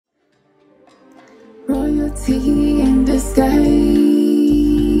reality in disguise.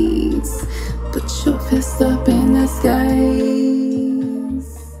 Put your fist up in the skies.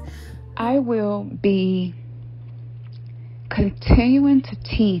 I will be continuing to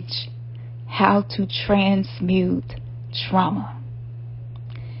teach how to transmute trauma.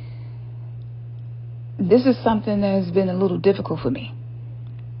 This is something that has been a little difficult for me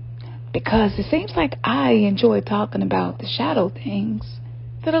because it seems like I enjoy talking about the shadow things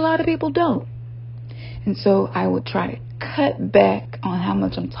that a lot of people don't. And so I would try to cut back on how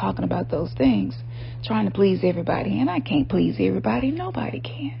much I'm talking about those things, trying to please everybody. And I can't please everybody. Nobody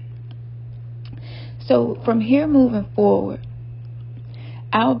can. So from here moving forward,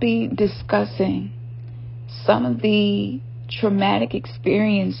 I'll be discussing some of the traumatic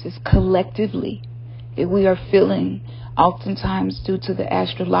experiences collectively that we are feeling oftentimes due to the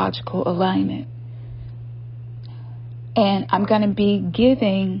astrological alignment. And I'm going to be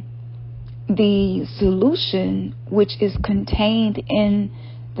giving the solution, which is contained in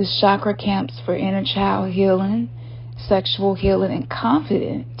the chakra camps for inner child healing, sexual healing, and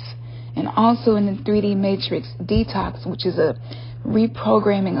confidence, and also in the 3D matrix detox, which is a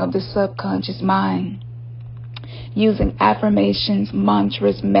reprogramming of the subconscious mind using affirmations,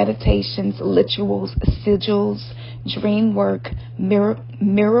 mantras, meditations, rituals, sigils, dream work,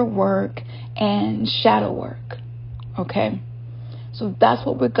 mirror work, and shadow work. Okay? So that's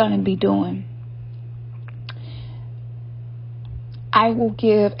what we're going to be doing. I will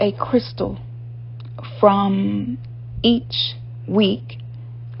give a crystal from each week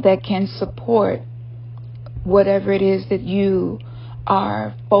that can support whatever it is that you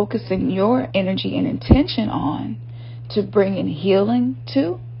are focusing your energy and intention on to bring in healing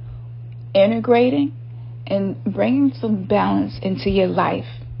to, integrating, and bringing some balance into your life.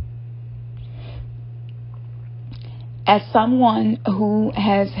 As someone who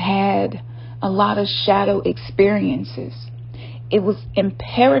has had a lot of shadow experiences, it was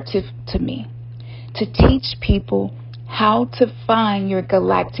imperative to me to teach people how to find your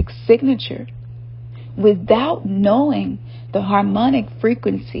galactic signature without knowing the harmonic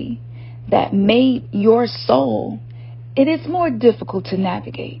frequency that made your soul. It is more difficult to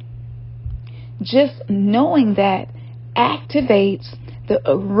navigate. Just knowing that activates the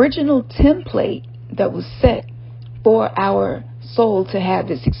original template that was set for our soul to have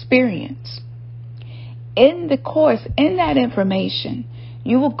this experience. In the course, in that information,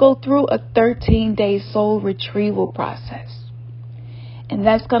 you will go through a 13-day soul retrieval process. And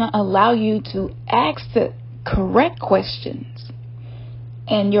that's going to allow you to ask the correct questions.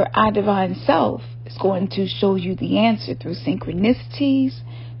 And your divine self is going to show you the answer through synchronicities,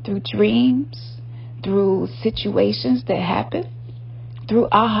 through dreams, through situations that happen, through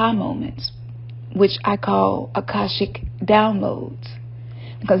aha moments, which I call Akashic downloads.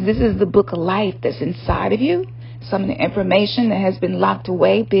 Because this is the book of life that's inside of you. Some of the information that has been locked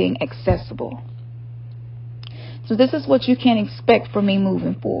away being accessible. So this is what you can expect from me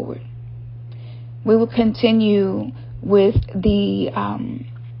moving forward. We will continue with the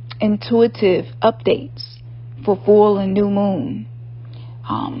intuitive updates for full and new moon.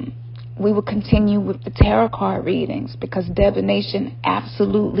 We will continue with the tarot card readings because divination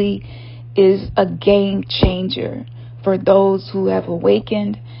absolutely is a game changer for those who have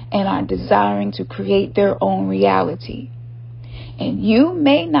awakened and are desiring to create their own reality. And you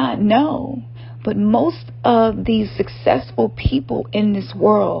may not know, but most of these successful people in this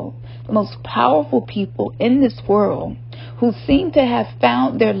world, the most powerful people in this world who seem to have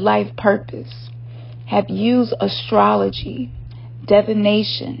found their life purpose, have used astrology,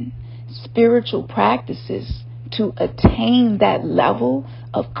 divination, spiritual practices to attain that level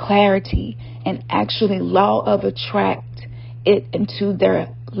of clarity and actually law of attract it into their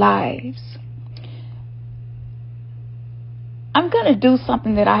lives. I'm going to do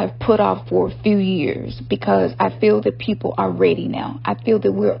something that I have put off for a few years because I feel that people are ready now. I feel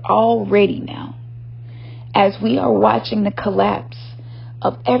that we're all ready now. As we are watching the collapse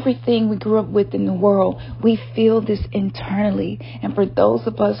of everything we grew up with in the world, we feel this internally. And for those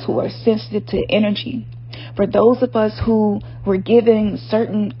of us who are sensitive to energy, for those of us who were given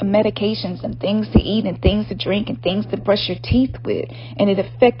certain medications and things to eat and things to drink and things to brush your teeth with, and it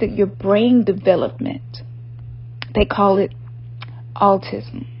affected your brain development, they call it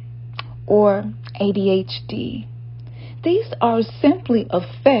autism or ADHD. These are simply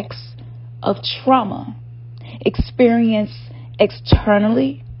effects of trauma experienced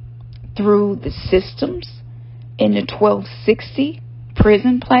externally through the systems in the 1260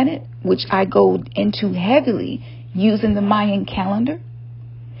 prison planet, which I go into heavily using the Mayan calendar.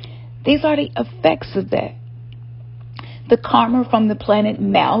 These are the effects of that. The karma from the planet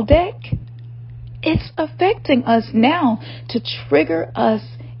Maldek It's affecting us now to trigger us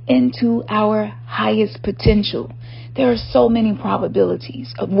into our highest potential. There are so many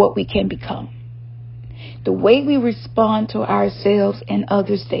probabilities of what we can become. The way we respond to ourselves and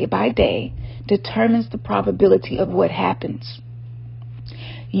others day by day determines the probability of what happens.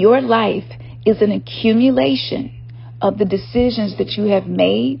 Your life is an accumulation of the decisions that you have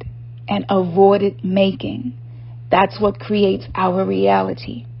made and avoided making. That's what creates our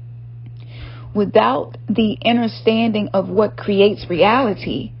reality. Without the understanding of what creates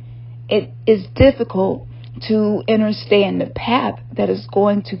reality, it is difficult to understand the path that is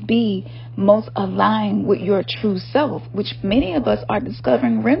going to be most aligned with your true self, which many of us are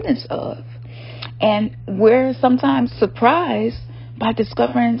discovering remnants of. And we're sometimes surprised by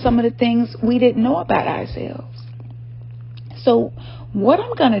discovering some of the things we didn't know about ourselves. So what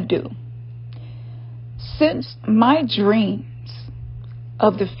I'm going to do, since my dreams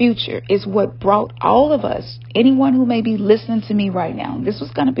of the future is what brought all of us, anyone who may be listening to me right now, this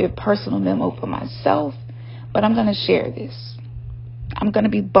was going to be a personal memo for myself, but I'm going to share this. I'm going to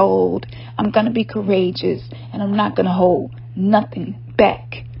be bold. I'm going to be courageous, and I'm not going to hold nothing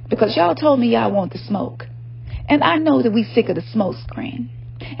back, because y'all told me y'all want the smoke. And I know that we sick of the smoke screen.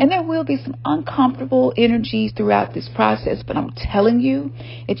 And there will be some uncomfortable energies throughout this process. But I'm telling you,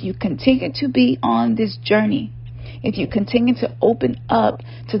 if you continue to be on this journey, if you continue to open up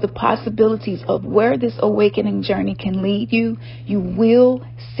to the possibilities of where this awakening journey can lead you, you will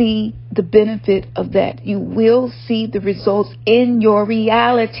see the benefit of that. You will see the results in your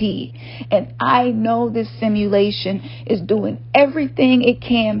reality. And I know this simulation is doing everything it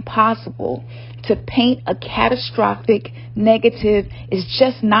can possible to paint a catastrophic, negative, is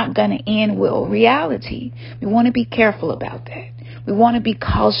just not going to end well reality. We want to be careful about that. We want to be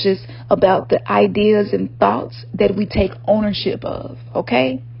cautious about the ideas and thoughts that we take ownership of.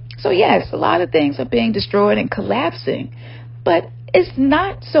 Okay? So yes, a lot of things are being destroyed and collapsing, but it's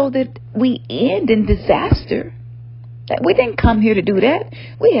not so that we end in disaster. That we didn't come here to do that.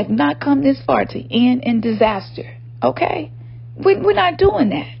 We have not come this far to end in disaster. Okay? We're not doing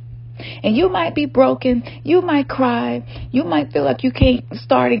that. And you might be broken. You might cry. You might feel like you can't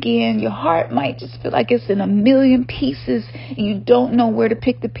start again. Your heart might just feel like it's in a million pieces, and you don't know where to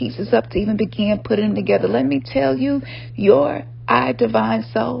pick the pieces up to even begin putting them together. Let me tell you, your I divine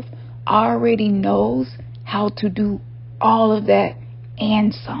self already knows how to do all of that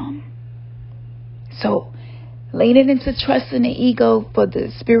and some. So leaning into trusting the ego for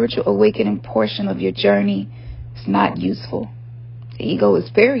the spiritual awakening portion of your journey is not useful. The ego is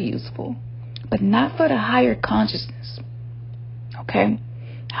very useful, but not for the higher consciousness. Okay?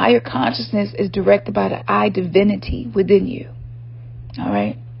 Higher consciousness is directed by the Idivinity within you. All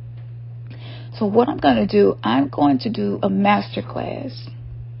right? So what I'm going to do a masterclass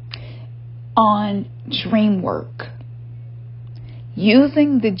on dream work.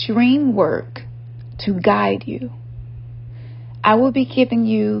 Using the dream work to guide you. I will be giving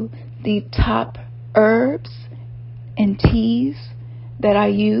you the top herbs and teas that I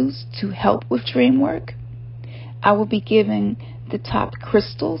use to help with dream work. I will be giving the top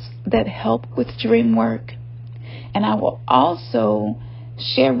crystals that help with dream work. And I will also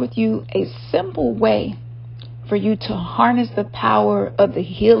share with you a simple way for you to harness the power of the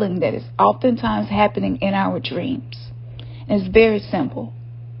healing that is oftentimes happening in our dreams. And it's very simple.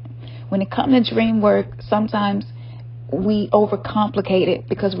 When it comes to dream work, sometimes we overcomplicate it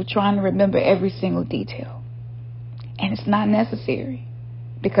because we're trying to remember every single detail. And it's not necessary.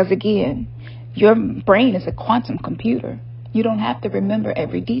 Because again, your brain is a quantum computer. You don't have to remember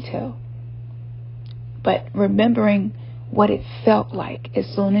every detail. But remembering what it felt like as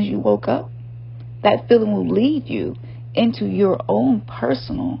soon as you woke up, that feeling will lead you into your own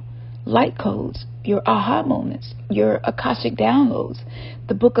personal light codes, your aha moments, your Akashic downloads.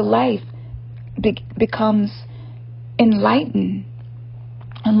 The book of life becomes enlightened,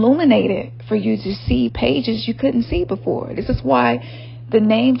 illuminated for you to see pages you couldn't see before. This is why the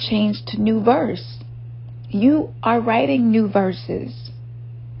name changed to New Verse. You are writing new verses.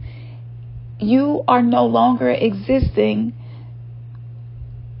 You are no longer existing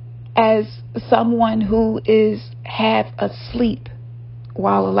as someone who is half asleep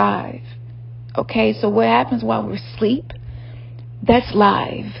while alive. Okay, so what happens while we're asleep? That's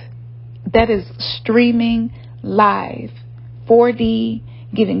live. That is streaming live. 4D,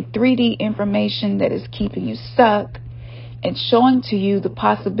 giving 3D information that is keeping you stuck and showing to you the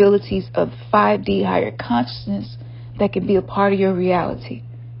possibilities of 5D higher consciousness that can be a part of your reality.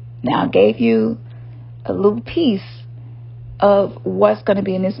 Now, I gave you a little piece of what's going to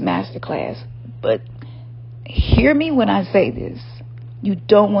be in this masterclass, but hear me when I say this. You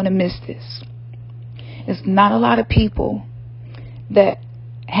don't want to miss this. It's not a lot of people that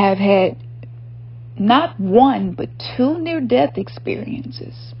have had not one, but two near-death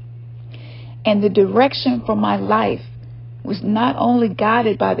experiences. And the direction for my life was not only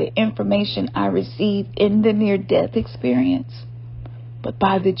guided by the information I received in the near-death experience, but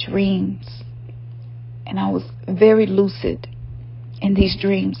by the dreams. And I was very lucid in these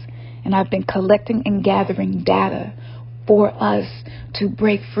dreams. And I've been collecting and gathering data for us to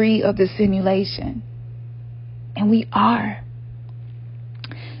break free of the simulation. And we are.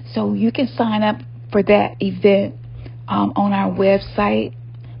 So you can sign up for that event on our website.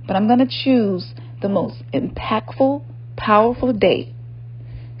 But I'm going to choose the most impactful, powerful date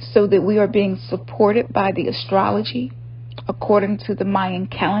so that we are being supported by the astrology according to the Mayan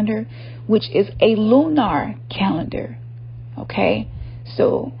calendar, which is a lunar calendar. Okay?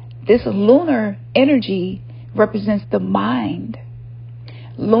 So this lunar energy represents the mind.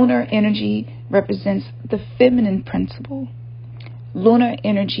 Lunar energy represents the feminine principle. Lunar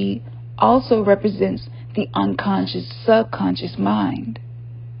energy also represents the unconscious, subconscious mind.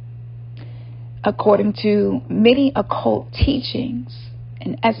 According to many occult teachings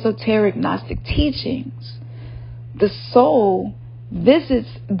and esoteric Gnostic teachings, the soul visits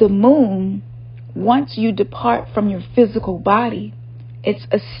the moon once you depart from your physical body. It's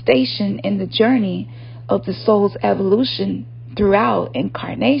a station in the journey of the soul's evolution throughout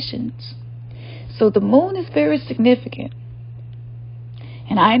incarnations. So the moon is very significant.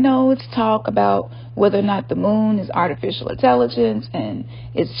 And I know it's talk about whether or not the moon is artificial intelligence and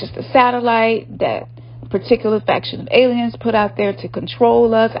it's just a satellite that a particular faction of aliens put out there to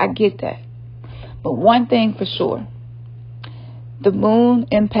control us. I get that. But one thing for sure, the moon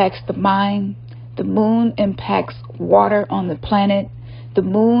impacts the mind. The moon impacts water on the planet. The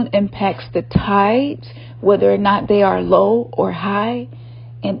moon impacts the tides, whether or not they are low or high.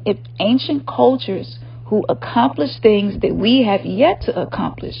 And if ancient cultures who accomplish things that we have yet to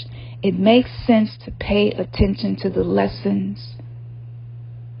accomplish, it makes sense to pay attention to the lessons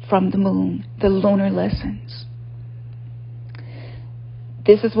from the moon, the lunar lessons.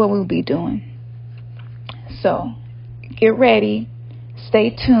 This is what we'll be doing. So get ready,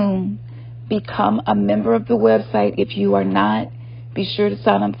 stay tuned, become a member of the website. If you are not, be sure to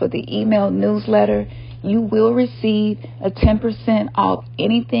sign up for the email newsletter. You will receive a 10% off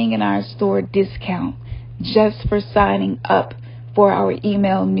anything in our store discount just for signing up for our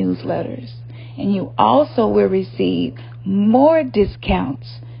email newsletters. And you also will receive more discounts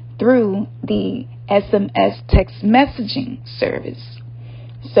through the SMS text messaging service.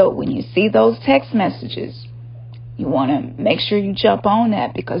 So when you see those text messages, you want to make sure you jump on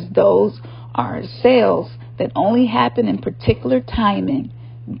that, because those are sales that only happen in particular timing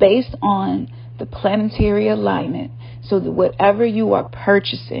based on the planetary alignment, so that whatever you are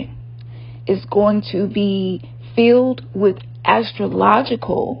purchasing is going to be filled with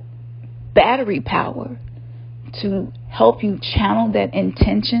astrological battery power to help you channel that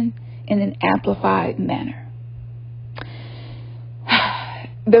intention in an amplified manner.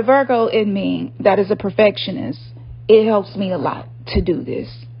 The Virgo in me, that is a perfectionist, it helps me a lot to do this.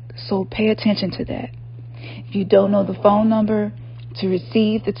 So pay attention to that. If you don't know the phone number to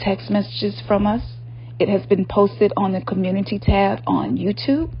receive the text messages from us, it has been posted on the community tab on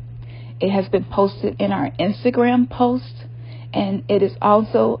YouTube. It has been posted in our Instagram post, and it is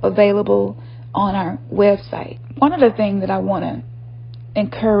also available on our website. One other thing that I want to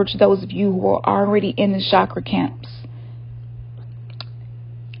encourage those of you who are already in the chakra camps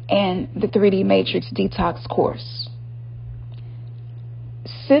and the 3D Matrix Detox course,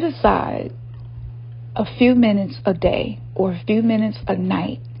 sit aside a few minutes a day or a few minutes a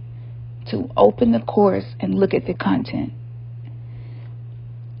night to open the course and look at the content.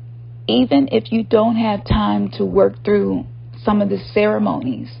 Even if you don't have time to work through some of the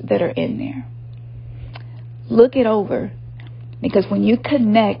ceremonies that are in there, look it over, because when you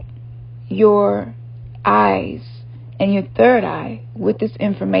connect your eyes and your third eye with this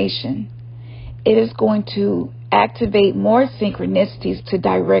information, it is going to activate more synchronicities to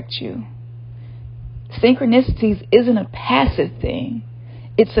direct you. Synchronicities isn't a passive thing.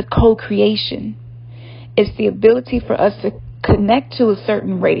 It's a co-creation. It's the ability for us to connect to a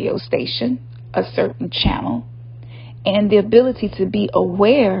certain radio station, a certain channel, and the ability to be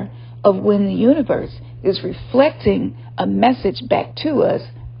aware of when the universe is reflecting a message back to us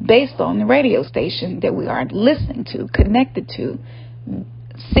based on the radio station that we are listening to, connected to,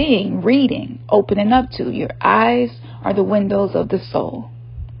 seeing, reading, opening up to. Your eyes are the windows of the soul.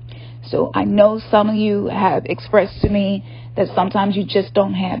 So I know some of you have expressed to me that sometimes you just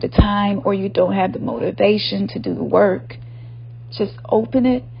don't have the time or you don't have the motivation to do the work. Just open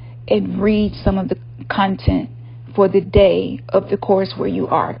it, and read some of the content for the day of the course where you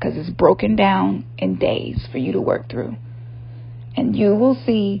are, because it's broken down in days for you to work through. And you will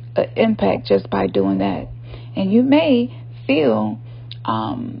see an impact just by doing that. And you may feel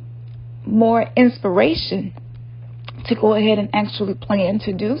more inspiration to go ahead and actually plan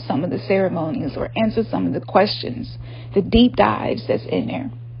to do some of the ceremonies or answer some of the questions, the deep dives that's in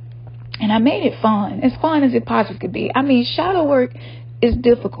there. And I made it fun, as fun as it possibly could be. I mean, shadow work is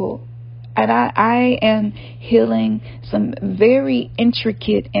difficult. And I am healing some very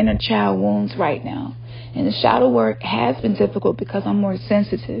intricate inner child wounds right now. And the shadow work has been difficult because I'm more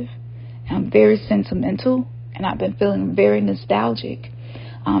sensitive. I'm very sentimental, and I've been feeling very nostalgic.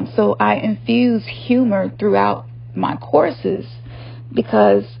 So I infuse humor throughout my courses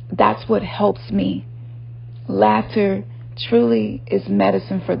because that's what helps me. Laughter truly is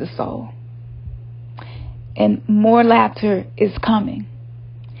medicine for the soul. And more laughter is coming.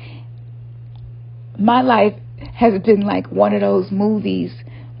 My life has been like one of those movies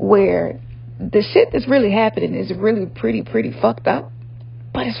where the shit that's really happening is really pretty fucked up,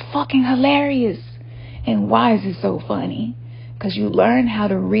 but it's fucking hilarious. And why is it so funny? Because you learn how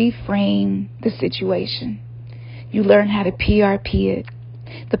to reframe the situation. You learn how to PRP it,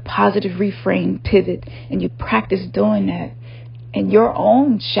 the positive reframe pivot, and you practice doing that. And your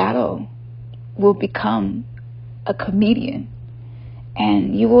own shadow will become a comedian.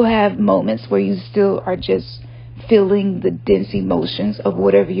 And you will have moments where you still are just feeling the dense emotions of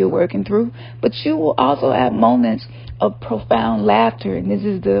whatever you're working through. But you will also have moments of profound laughter. And this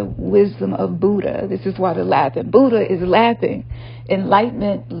is the wisdom of Buddha. This is why the laughing Buddha is laughing.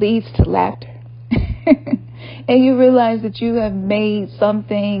 Enlightenment leads to laughter. And you realize that you have made some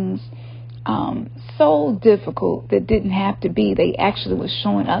things so difficult that didn't have to be. They actually were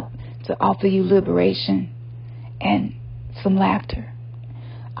showing up to offer you liberation and some laughter.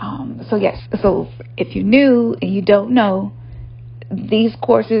 So if you're new and you don't know, these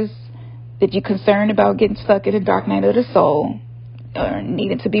courses that you're concerned about getting stuck in the dark night of the soul or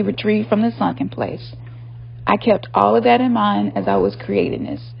needed to be retrieved from the sunken place, I kept all of that in mind as I was creating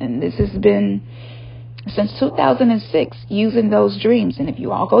this. And this has been since 2006 using those dreams. And if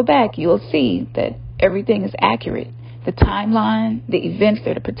you all go back, you'll see that everything is accurate. The timeline, the events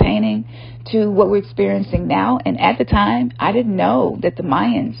that are pertaining to what we're experiencing now. And at the time, I didn't know that the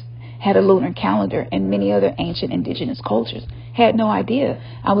Mayans had a lunar calendar and many other ancient indigenous cultures. Had no idea.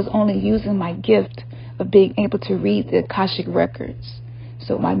 I was only using my gift of being able to read the Akashic records.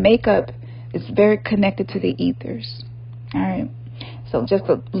 So my makeup is very connected to the ethers. All right. So just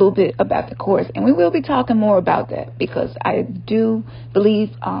a little bit about the course. And we will be talking more about that because I do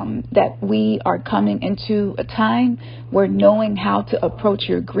believe that we are coming into a time where knowing how to approach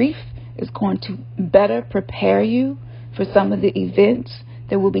your grief is going to better prepare you for some of the events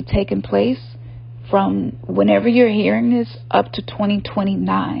that will be taking place from whenever you're hearing this up to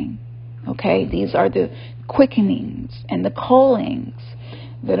 2029. Okay, these are the quickenings and the callings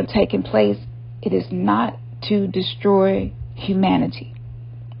that are taking place. It is not to destroy humanity.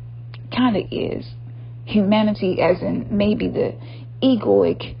 Kind of is. Humanity as in maybe the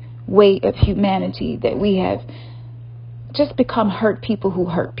egoic way of humanity that we have just become hurt people who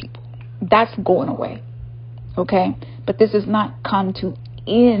hurt people. That's going away. Okay? But this has not come to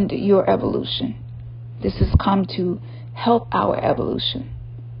end your evolution. This has come to help our evolution.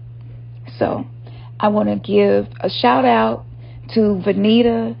 So I want to give a shout out to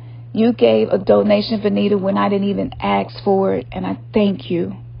Vanita. You gave a donation, Vanita, when I didn't even ask for it. And I thank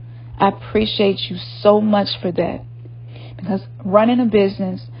you. I appreciate you so much for that. Because running a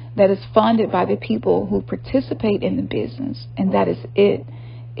business that is funded by the people who participate in the business, and that is it.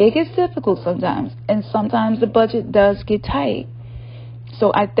 It gets difficult sometimes. And sometimes the budget does get tight.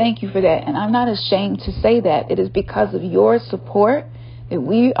 So I thank you for that. And I'm not ashamed to say that. It is because of your support that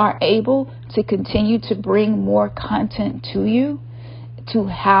we are able to continue to bring more content to you, to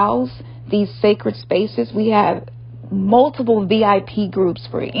house these sacred spaces. We have multiple VIP groups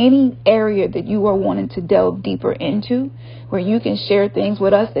for any area that you are wanting to delve deeper into, where you can share things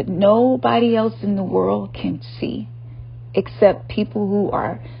with us that nobody else in the world can see, except people who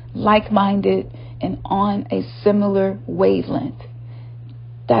are like-minded and on a similar wavelength.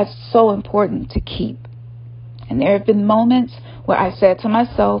 That's so important to keep. And there have been moments where I said to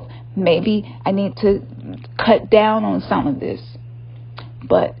myself, maybe I need to cut down on some of this.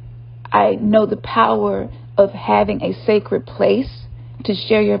 But I know the power of having a sacred place to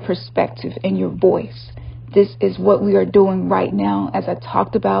share your perspective and your voice. This is what we are doing right now, as I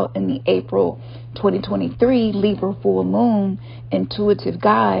talked about in the April 2023 Libra full moon intuitive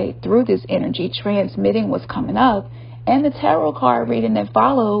guide through this energy, transmitting what's coming up and the tarot card reading that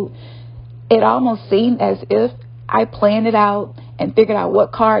followed, it almost seemed as if I planned it out and figured out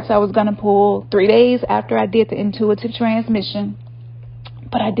what cards I was going to pull 3 days after I did the intuitive transmission.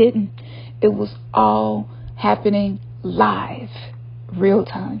 But I didn't. It was all happening live, real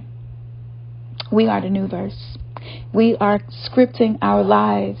time. We are the new verse. We are scripting our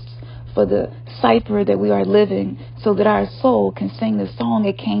lives for the cipher that we are living so that our soul can sing the song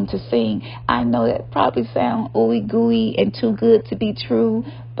it came to sing. I know that probably sounds ooey gooey and too good to be true,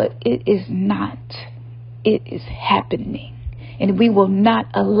 but it is not. It is happening. And we will not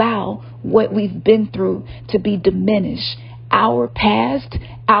allow what we've been through to be diminished. Our past,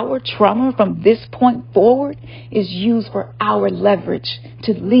 our trauma from this point forward is used for our leverage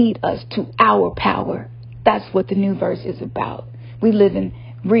to lead us to our power. That's what the new verse is about. We live in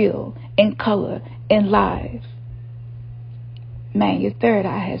real, in color, and live. Man, your third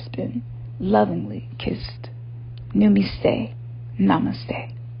eye has been lovingly kissed. Namaste.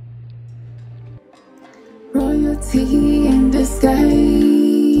 Namaste. Royalty in disguise.